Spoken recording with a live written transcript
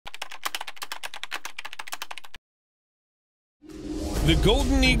The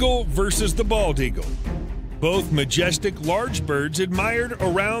golden eagle versus the bald eagle. Both majestic, large birds admired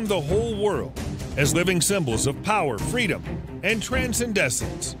around the whole world as living symbols of power, freedom, and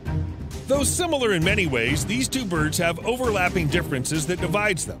transcendence. Though similar in many ways, these two birds have overlapping differences that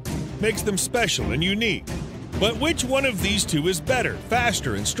divides them, makes them special and unique. But which one of these two is better,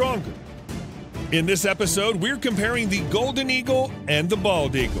 faster, and stronger? In this episode, we're comparing the golden eagle and the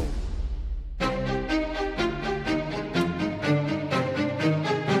bald eagle.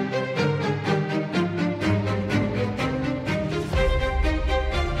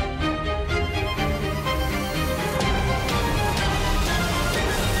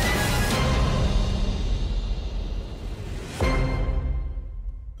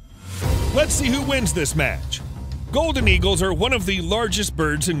 Let's see who wins this match. Golden eagles are one of the largest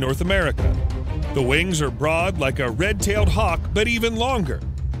birds in North America. The wings are broad like a red-tailed hawk, but even longer.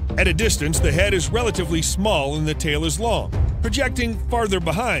 At a distance, the head is relatively small and the tail is long, projecting farther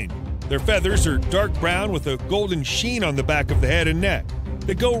behind. Their feathers are dark brown with a golden sheen on the back of the head and neck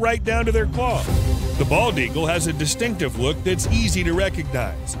that go right down to their claws. The bald eagle has a distinctive look that's easy to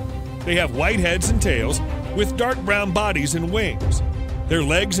recognize. They have white heads and tails with dark brown bodies and wings. Their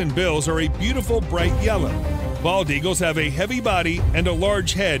legs and bills are a beautiful bright yellow. Bald eagles have a heavy body and a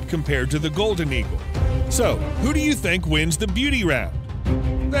large head compared to the golden eagle. So, who do you think wins the beauty round?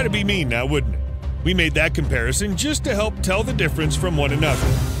 That'd be me now, wouldn't it? We made that comparison just to help tell the difference from one another.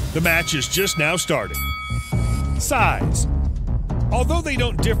 The match is just now starting. Size. Although they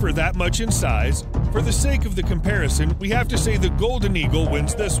don't differ that much in size, for the sake of the comparison, we have to say the golden eagle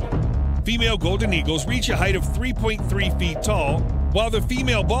wins this one. Female golden eagles reach a height of 3.3 feet tall, while the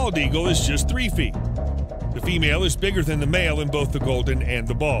female bald eagle is just 3 feet. The female is bigger than the male in both the golden and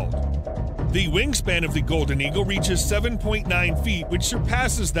the bald. The wingspan of the golden eagle reaches 7.9 feet, which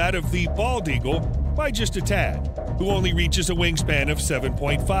surpasses that of the bald eagle by just a tad, who only reaches a wingspan of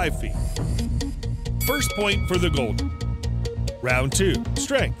 7.5 feet. First point for the golden. Round 2,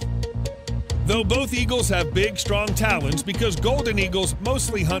 strength. Though both eagles have big, strong talons, because golden eagles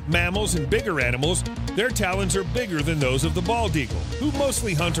mostly hunt mammals and bigger animals, their talons are bigger than those of the bald eagle, who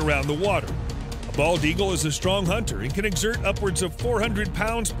mostly hunt around the water. A bald eagle is a strong hunter and can exert upwards of 400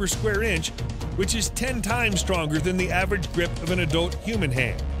 pounds per square inch, which is 10 times stronger than the average grip of an adult human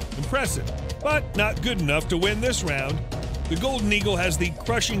hand. Impressive, but not good enough to win this round. The golden eagle has the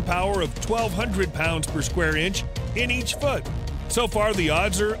crushing power of 1,200 pounds per square inch in each foot. So far, the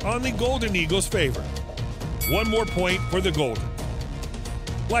odds are on the golden eagle's favor. One more point for the golden.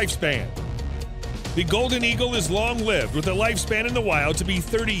 Lifespan. The golden eagle is long-lived, with a lifespan in the wild to be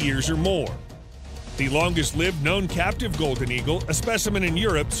 30 years or more. The longest-lived known captive golden eagle, a specimen in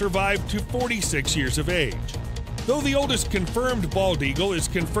Europe, survived to 46 years of age. Though the oldest confirmed bald eagle is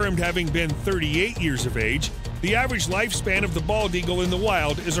confirmed having been 38 years of age, the average lifespan of the bald eagle in the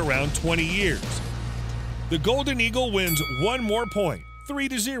wild is around 20 years. The golden eagle wins one more point,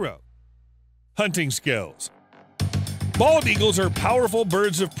 3-0. Hunting skills. Bald eagles are powerful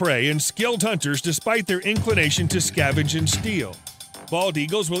birds of prey and skilled hunters despite their inclination to scavenge and steal. Bald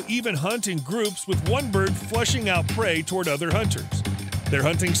eagles will even hunt in groups, with one bird flushing out prey toward other hunters. Their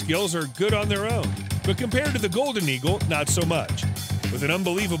hunting skills are good on their own, but compared to the golden eagle, not so much. With an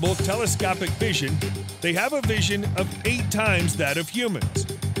unbelievable telescopic vision, they have a vision of 8 times that of humans.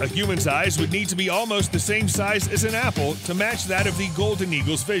 A human's eyes would need to be almost the same size as an apple to match that of the golden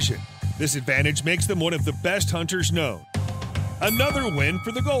eagle's vision. This advantage makes them one of the best hunters known. Another win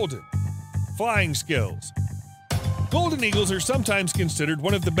for the golden. Flying skills. Golden eagles are sometimes considered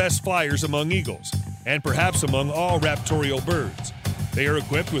one of the best flyers among eagles, and perhaps among all raptorial birds. They are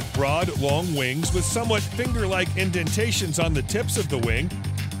equipped with broad, long wings with somewhat finger-like indentations on the tips of the wing.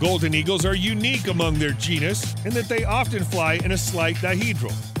 Golden eagles are unique among their genus in that they often fly in a slight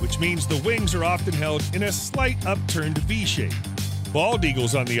dihedral, which means the wings are often held in a slight upturned V shape. Bald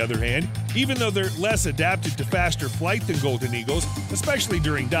eagles, on the other hand, even though they're less adapted to faster flight than golden eagles, especially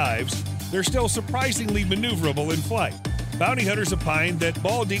during dives, they're still surprisingly maneuverable in flight. Bounty hunters opine that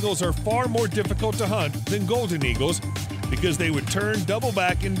bald eagles are far more difficult to hunt than golden eagles because they would turn, double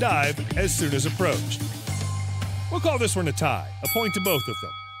back, and dive as soon as approached. We'll call this one a tie, a point to both of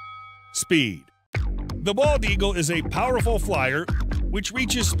them. Speed. The bald eagle is a powerful flyer which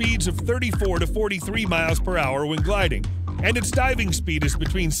reaches speeds of 34 to 43 miles per hour when gliding, and its diving speed is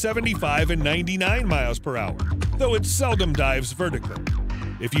between 75 and 99 miles per hour, though it seldom dives vertically.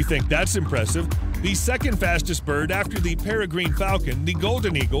 If you think that's impressive, the second fastest bird after the peregrine falcon, the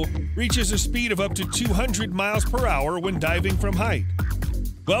golden eagle, reaches a speed of up to 200 miles per hour when diving from height.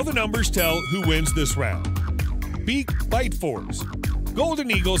 Well, the numbers tell who wins this round. Beak bite force.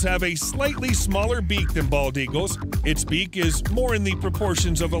 Golden eagles have a slightly smaller beak than bald eagles. Its beak is more in the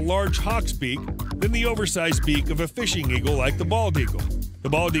proportions of a large hawk's beak than the oversized beak of a fishing eagle like the bald eagle. The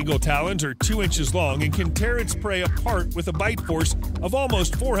bald eagle talons are 2 inches long and can tear its prey apart with a bite force of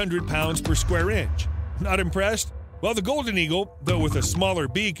almost 400 pounds per square inch. Not impressed? Well, the golden eagle, though with a smaller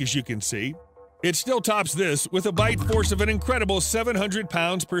beak as you can see, it still tops this with a bite force of an incredible 700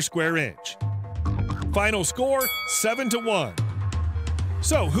 pounds per square inch. Final score, 7-1.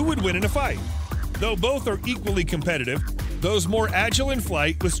 So, who would win in a fight? Though both are equally competitive, those more agile in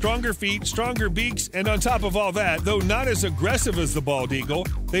flight with stronger feet, stronger beaks, and on top of all that, though not as aggressive as the bald eagle,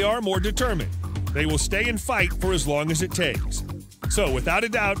 they are more determined. They will stay and fight for as long as it takes. So, without a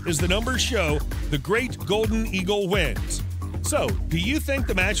doubt, as the numbers show, the great golden eagle wins. So, do you think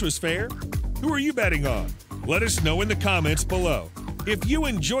the match was fair? Who are you betting on? Let us know in the comments below. If you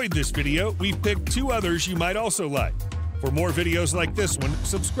enjoyed this video, we've picked 2 others you might also like. For more videos like this one,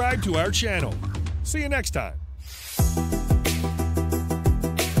 subscribe to our channel. See you next time.